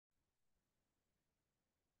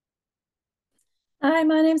Hi,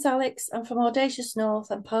 my name's Alex. I'm from Audacious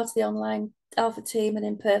North. I'm part of the online Alpha team and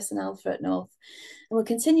in-person Alpha at North. And we're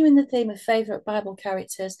continuing the theme of favourite Bible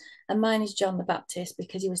characters, and mine is John the Baptist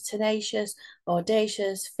because he was tenacious,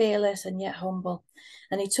 audacious, fearless, and yet humble.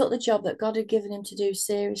 And he took the job that God had given him to do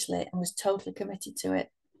seriously and was totally committed to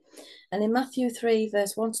it. And in Matthew 3,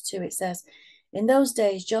 verse 1 to 2, it says, In those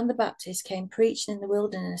days, John the Baptist came preaching in the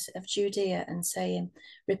wilderness of Judea and saying,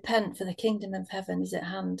 Repent, for the kingdom of heaven is at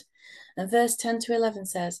hand. And verse 10 to 11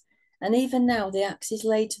 says, And even now the axe is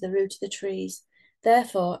laid to the root of the trees.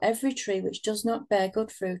 Therefore, every tree which does not bear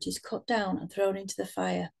good fruit is cut down and thrown into the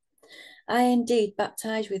fire. I indeed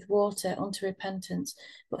baptize with water unto repentance,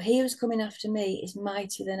 but he who is coming after me is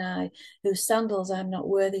mightier than I, whose sandals I am not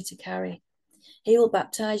worthy to carry. He will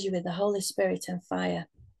baptize you with the Holy Spirit and fire.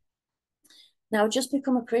 Now, I'd just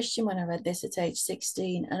become a Christian when I read this at age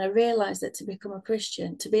 16, and I realized that to be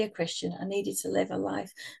a Christian, I needed to live a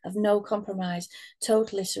life of no compromise,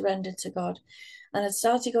 totally surrendered to God. And I'd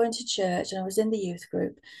started going to church, and I was in the youth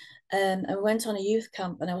group, and went on a youth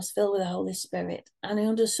camp, and I was filled with the Holy Spirit. And I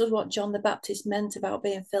understood what John the Baptist meant about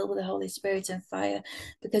being filled with the Holy Spirit and fire,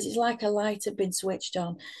 because it's like a light had been switched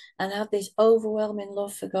on, and I had this overwhelming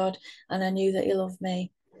love for God, and I knew that He loved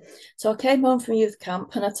me. So I came home from youth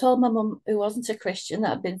camp and I told my mum, who wasn't a Christian,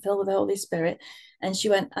 that I'd been filled with the Holy Spirit, and she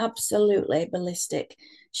went absolutely ballistic.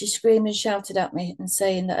 She screamed and shouted at me and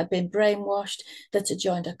saying that I'd been brainwashed, that I'd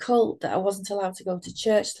joined a cult, that I wasn't allowed to go to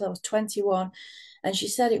church till I was 21. And she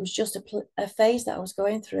said it was just a phase that I was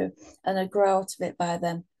going through and I'd grow out of it by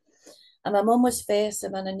then. And my mum was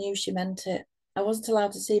fearsome and I knew she meant it. I wasn't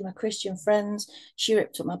allowed to see my Christian friends. She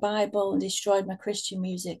ripped up my Bible and destroyed my Christian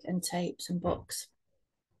music and tapes and books.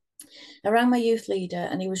 I rang my youth leader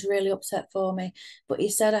and he was really upset for me, but he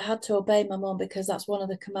said I had to obey my mum because that's one of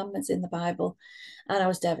the commandments in the Bible. And I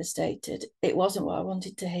was devastated. It wasn't what I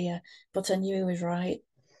wanted to hear, but I knew he was right.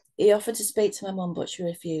 He offered to speak to my mum, but she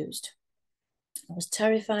refused. I was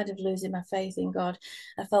terrified of losing my faith in God.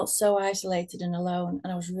 I felt so isolated and alone,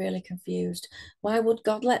 and I was really confused. Why would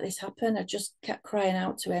God let this happen? I just kept crying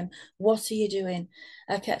out to him, What are you doing?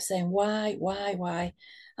 I kept saying, Why?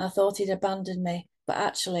 I thought he'd abandoned me. But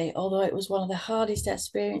actually, although it was one of the hardest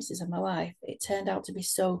experiences of my life, it turned out to be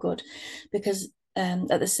so good because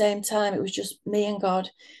at the same time, it was just me and God.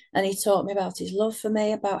 And he taught me about his love for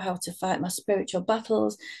me, about how to fight my spiritual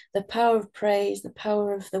battles, the power of praise, the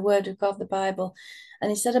power of the word of God, the Bible.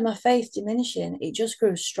 And instead of my faith diminishing, it just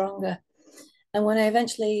grew stronger. And when I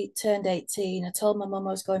eventually turned 18, I told my mum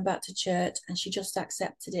I was going back to church and she just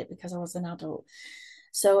accepted it because I was an adult.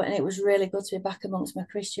 So, and it was really good to be back amongst my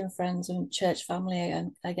Christian friends and church family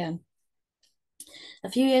again. A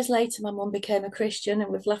few years later, my mum became a Christian,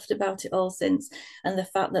 and we've laughed about it all since. And the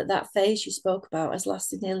fact that that phase you spoke about has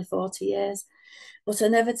lasted nearly 40 years. But I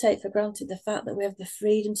never take for granted the fact that we have the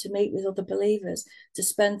freedom to meet with other believers, to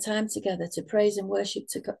spend time together, to praise and worship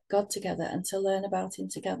to God together, and to learn about Him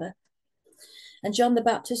together. And John the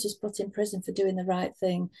Baptist was put in prison for doing the right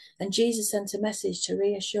thing. And Jesus sent a message to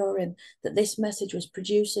reassure him that this message was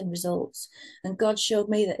producing results. And God showed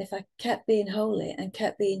me that if I kept being holy and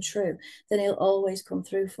kept being true, then He'll always come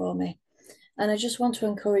through for me. And I just want to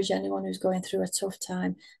encourage anyone who's going through a tough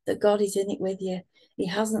time that God is in it with you. He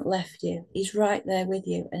hasn't left you. He's right there with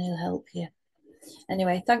you and He'll help you.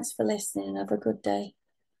 Anyway, thanks for listening and have a good day.